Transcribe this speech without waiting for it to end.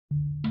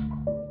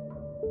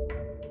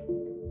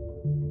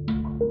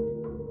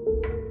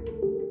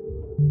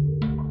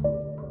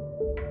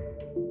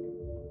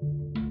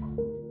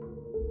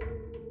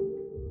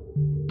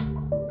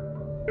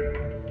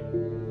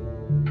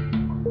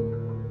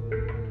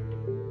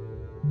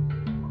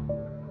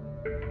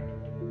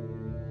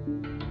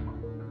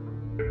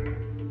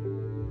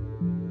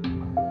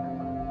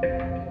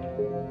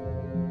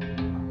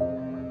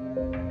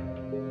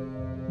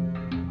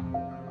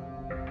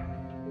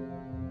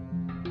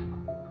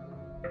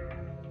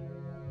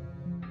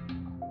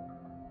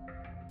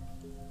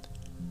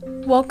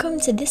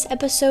Welcome to this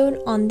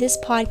episode on this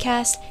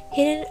podcast,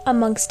 Hidden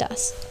Amongst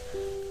Us.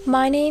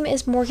 My name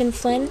is Morgan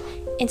Flynn,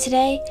 and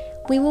today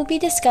we will be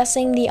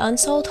discussing the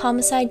unsolved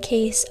homicide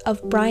case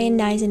of Bryan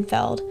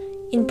Nisenfeld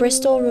in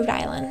Bristol, Rhode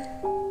Island.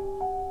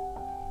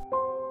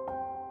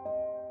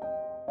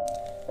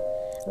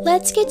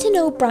 Let's get to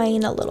know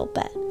Bryan a little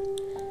bit.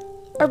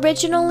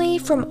 Originally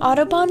from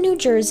Audubon, New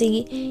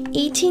Jersey,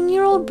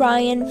 18-year-old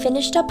Bryan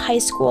finished up high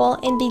school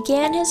and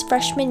began his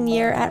freshman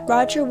year at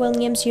Roger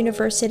Williams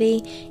University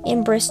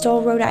in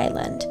Bristol, Rhode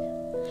Island.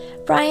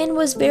 Bryan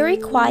was very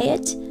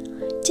quiet,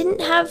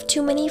 didn't have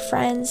too many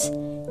friends,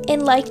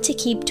 and liked to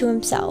keep to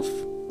himself.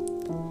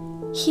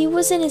 He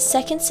was in his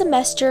second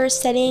semester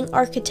studying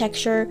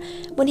architecture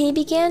when he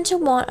began to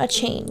want a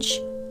change.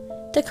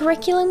 The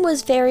curriculum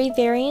was very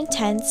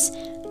intense,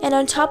 and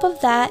on top of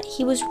that,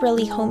 he was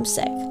really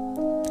homesick.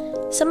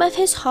 Some of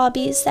his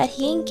hobbies that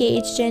he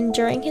engaged in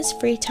during his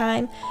free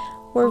time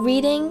were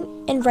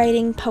reading and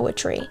writing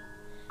poetry.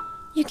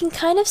 You can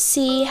kind of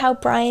see how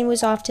Bryan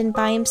was often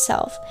by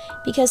himself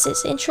because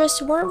his interests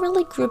weren't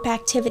really group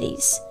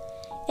activities.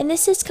 And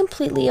this is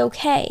completely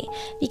okay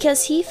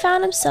because he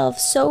found himself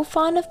so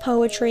fond of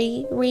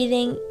poetry,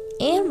 reading,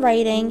 and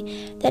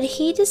writing that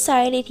he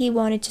decided he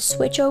wanted to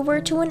switch over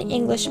to an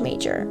English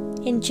major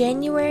in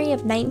January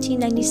of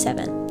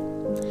 1997.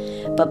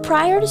 But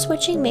prior to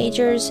switching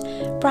majors,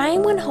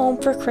 Bryan went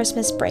home for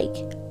Christmas break.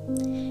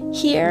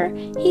 Here,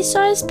 he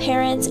saw his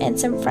parents and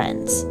some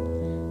friends.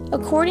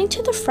 According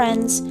to the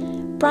friends,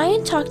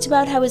 Bryan talked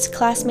about how his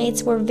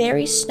classmates were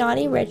very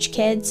snotty rich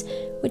kids,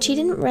 which he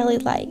didn't really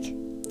like.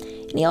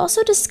 And he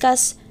also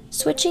discussed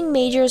switching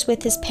majors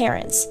with his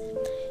parents,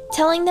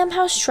 telling them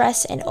how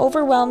stressed and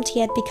overwhelmed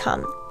he had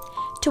become,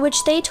 to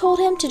which they told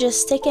him to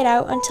just stick it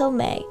out until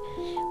May,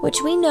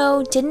 which we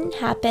know didn't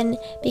happen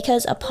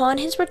because upon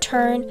his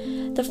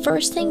return, the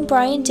first thing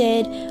Bryan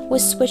did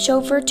was switch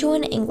over to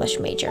an English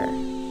major.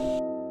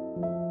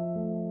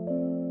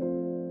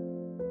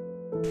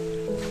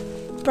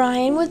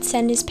 Bryan would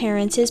send his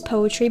parents his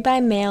poetry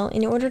by mail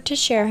in order to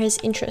share his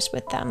interest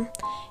with them.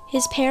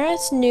 His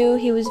parents knew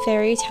he was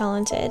very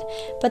talented,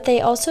 but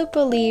they also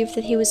believed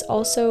that he was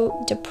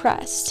also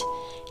depressed.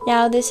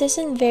 Now, this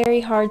isn't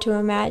very hard to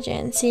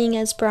imagine, seeing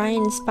as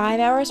Bryan is 5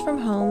 hours from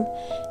home,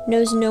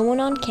 knows no one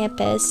on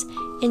campus,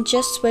 and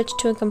just switched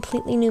to a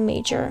completely new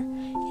major.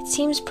 It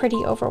seems pretty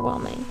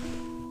overwhelming.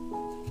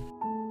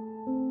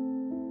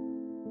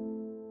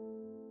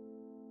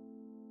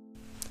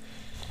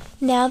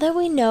 Now that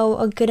we know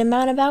a good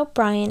amount about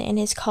Bryan and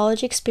his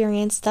college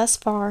experience thus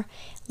far,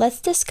 let's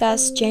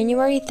discuss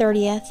January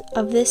 30th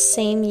of this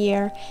same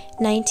year,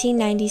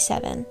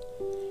 1997.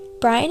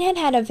 Bryan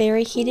had a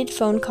very heated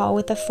phone call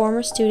with a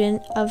former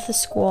student of the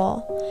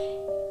school.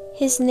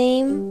 His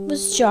name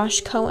was Josh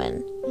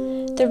Cohen.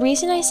 The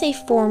reason I say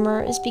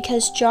former is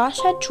because Josh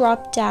had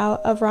dropped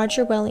out of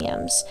Roger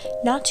Williams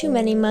not too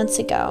many months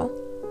ago.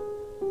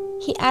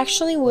 He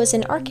actually was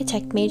an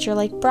architect major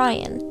like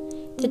Bryan.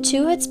 The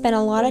two had spent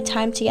a lot of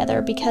time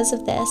together because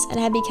of this and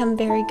had become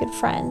very good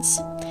friends.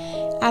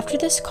 After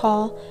this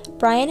call,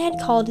 Bryan had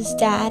called his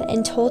dad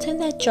and told him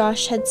that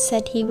Josh had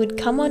said he would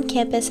come on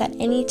campus at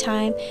any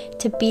time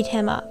to beat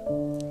him up.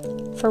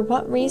 For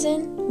what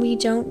reason, we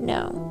don't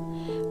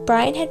know.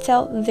 Bryan had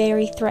felt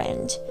very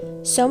threatened,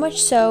 so much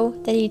so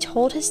that he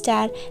told his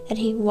dad that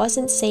he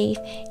wasn't safe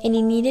and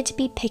he needed to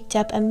be picked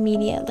up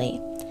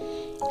immediately.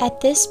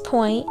 At this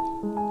point,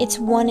 it's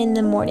 1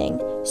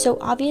 a.m, so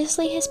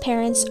obviously his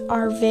parents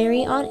are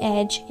very on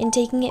edge and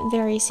taking it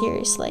very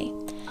seriously.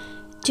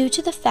 Due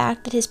to the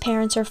fact that his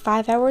parents are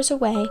 5 hours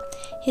away,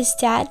 his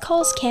dad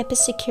calls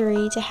campus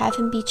security to have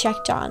him be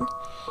checked on.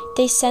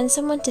 They send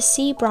someone to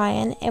see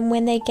Bryan, and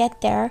when they get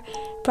there,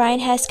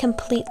 Bryan has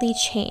completely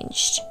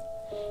changed.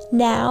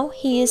 Now,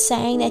 he is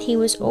saying that he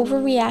was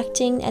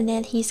overreacting and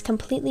that he's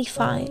completely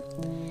fine.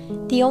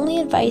 The only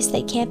advice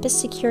that campus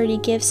security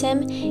gives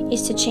him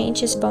is to change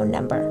his phone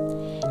number.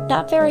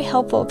 Not very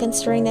helpful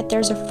considering that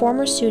there's a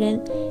former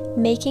student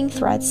making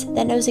threats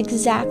that knows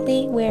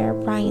exactly where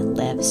Bryan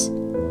lives.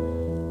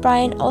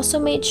 Bryan also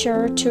made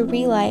sure to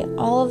relay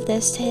all of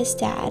this to his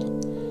dad,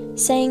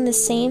 saying the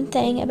same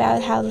thing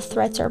about how the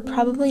threats are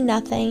probably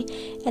nothing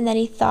and that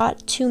he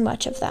thought too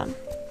much of them.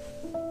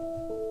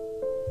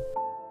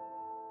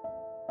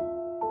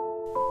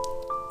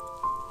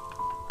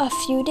 A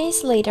few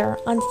days later,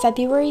 on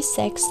February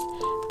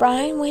 6th,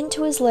 Bryan went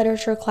to his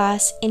literature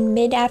class in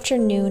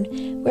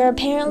mid-afternoon where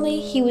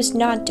apparently he was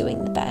not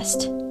doing the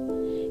best.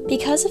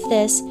 Because of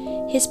this,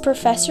 his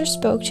professor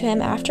spoke to him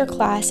after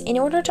class in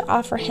order to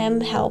offer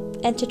him help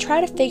and to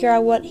try to figure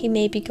out what he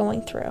may be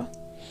going through.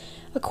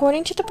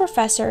 According to the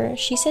professor,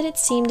 she said it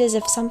seemed as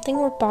if something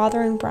were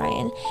bothering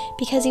Bryan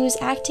because he was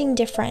acting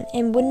different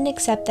and wouldn't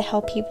accept the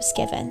help he was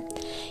given.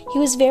 He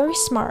was very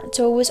smart,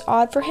 so it was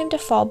odd for him to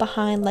fall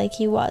behind like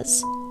he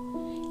was.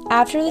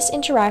 After this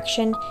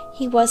interaction,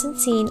 he wasn't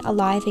seen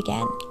alive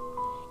again.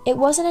 It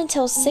wasn't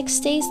until 6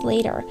 days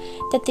later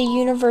that the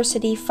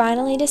university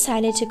finally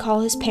decided to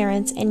call his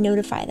parents and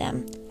notify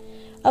them.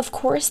 Of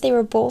course, they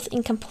were both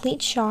in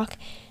complete shock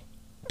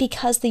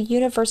because the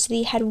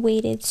university had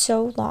waited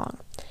so long,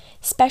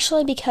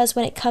 especially because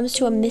when it comes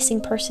to a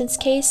missing persons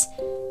case,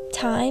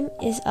 time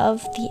is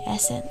of the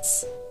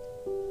essence.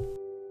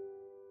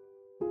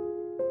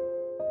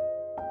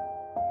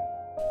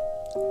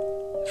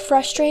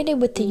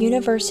 Frustrated with the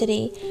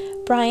university,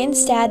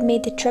 Bryan's dad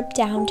made the trip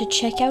down to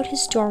check out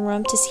his dorm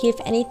room to see if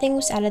anything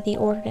was out of the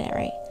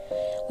ordinary.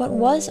 What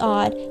was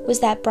odd was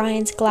that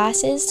Bryan's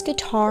glasses,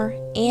 guitar,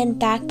 and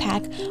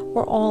backpack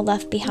were all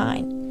left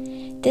behind.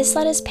 This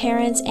led his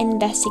parents and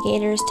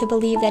investigators to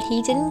believe that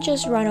he didn't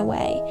just run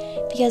away,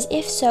 because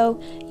if so,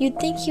 you'd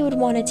think he would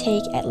want to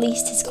take at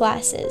least his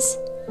glasses.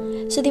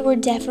 So they were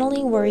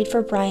definitely worried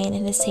for Bryan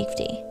and his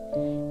safety.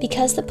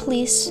 Because the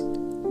police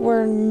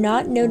were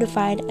not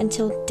notified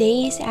until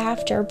days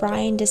after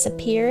Bryan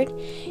disappeared,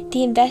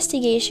 the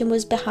investigation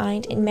was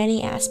behind in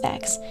many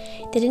aspects.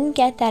 They didn't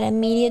get that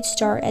immediate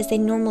start as they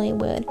normally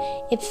would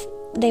if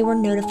they were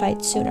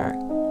notified sooner.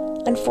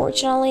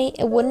 Unfortunately,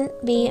 it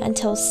wouldn't be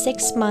until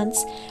 6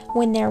 months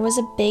when there was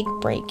a big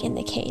break in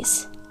the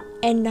case,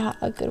 and not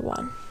a good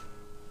one.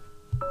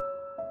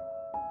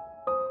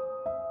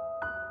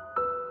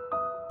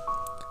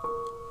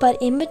 But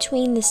in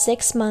between the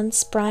 6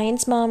 months,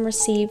 Bryan's mom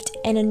received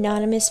an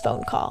anonymous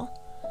phone call.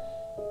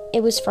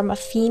 It was from a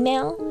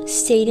female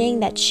stating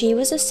that she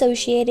was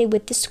associated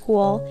with the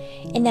school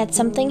and that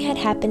something had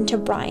happened to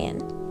Bryan.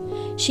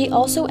 She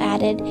also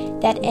added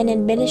that an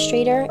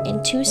administrator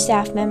and 2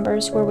 staff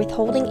members were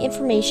withholding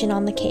information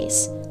on the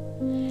case.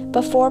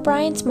 Before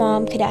Bryan's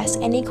mom could ask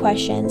any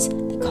questions,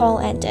 the call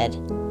ended.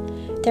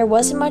 There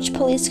wasn't much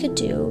police could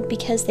do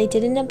because they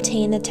didn't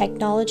obtain the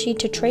technology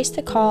to trace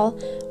the call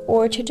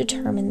or to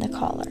determine the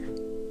caller.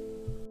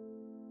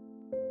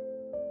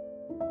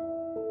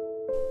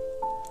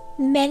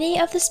 Many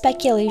of the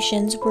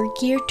speculations were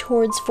geared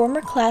towards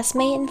former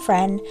classmate and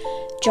friend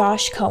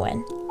Josh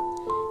Cohen.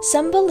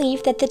 Some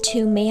believed that the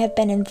two may have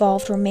been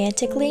involved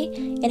romantically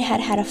and had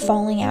had a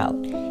falling out,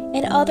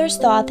 and others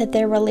thought that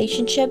their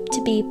relationship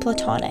to be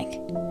platonic.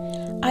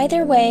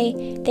 Either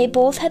way, they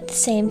both had the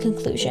same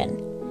conclusion: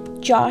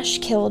 Josh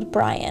killed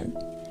Bryan.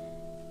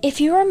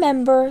 If you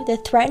remember the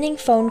threatening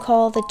phone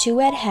call the two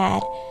had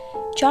had,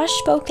 Josh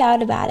spoke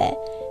out about it,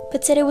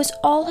 but said it was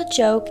all a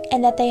joke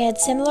and that they had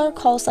similar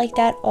calls like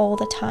that all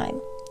the time.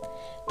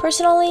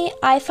 Personally,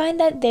 I find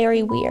that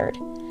very weird.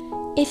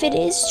 If it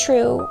is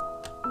true,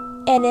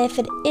 and if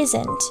it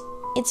isn't,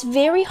 it's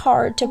very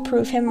hard to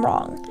prove him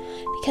wrong,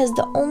 because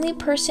the only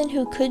person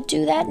who could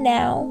do that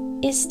now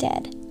is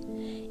dead.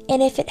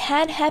 And if it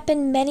had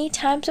happened many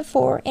times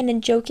before in a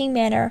joking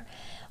manner,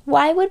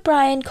 why would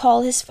Bryan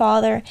call his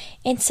father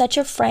in such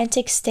a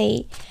frantic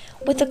state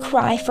with a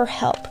cry for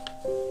help?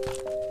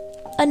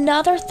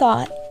 Another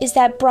thought is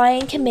that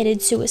Bryan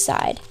committed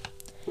suicide.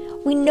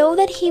 We know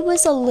that he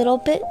was a little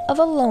bit of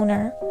a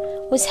loner,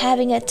 was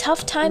having a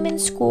tough time in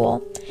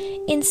school,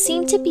 and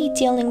seemed to be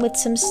dealing with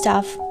some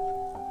stuff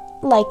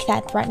like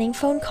that threatening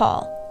phone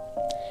call.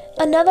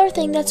 Another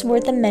thing that's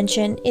worth a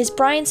mention is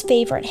Bryan's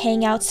favorite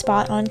hangout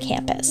spot on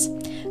campus,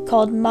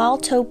 called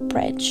Maltope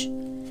Bridge.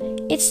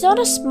 It's not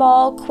a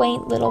small,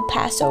 quaint little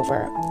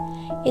Passover.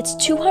 It's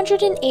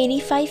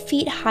 285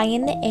 feet high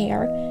in the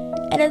air,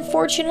 and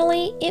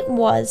unfortunately it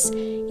was,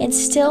 and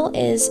still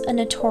is, a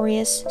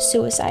notorious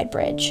suicide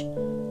bridge.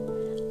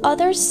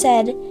 Others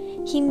said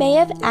he may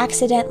have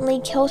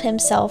accidentally killed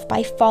himself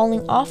by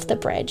falling off the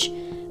bridge,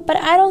 but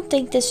I don't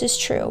think this is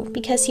true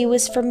because he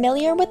was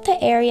familiar with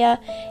the area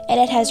and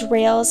it has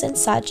rails and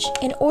such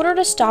in order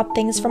to stop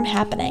things from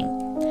happening.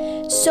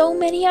 So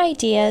many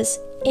ideas,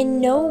 in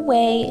no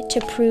way to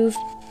prove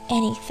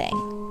anything.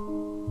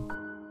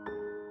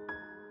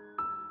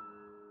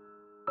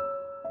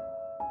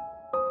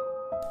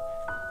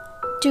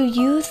 Do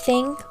you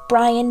think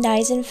Bryan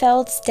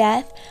Nisenfeld's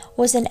death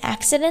was an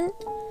accident?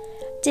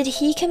 Did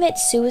he commit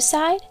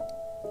suicide?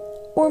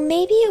 Or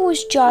maybe it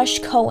was Josh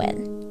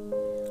Cohen?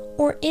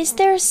 Or is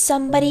there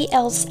somebody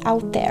else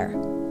out there,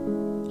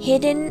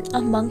 hidden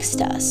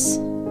amongst us?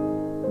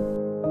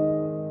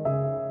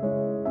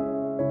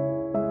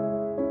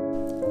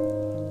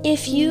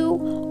 If you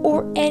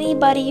or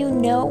anybody you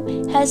know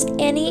has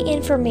any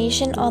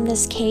information on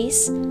this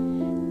case,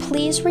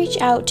 please reach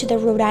out to the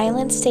Rhode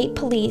Island State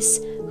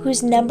Police,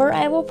 whose number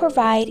I will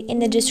provide in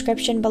the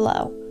description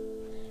below.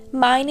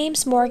 My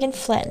name's Morgan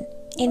Flynn,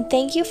 and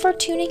thank you for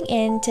tuning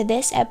in to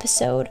this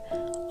episode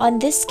on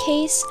this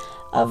case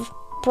of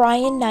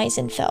Bryan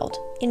Nisenfeld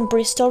in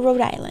Bristol,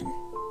 Rhode Island.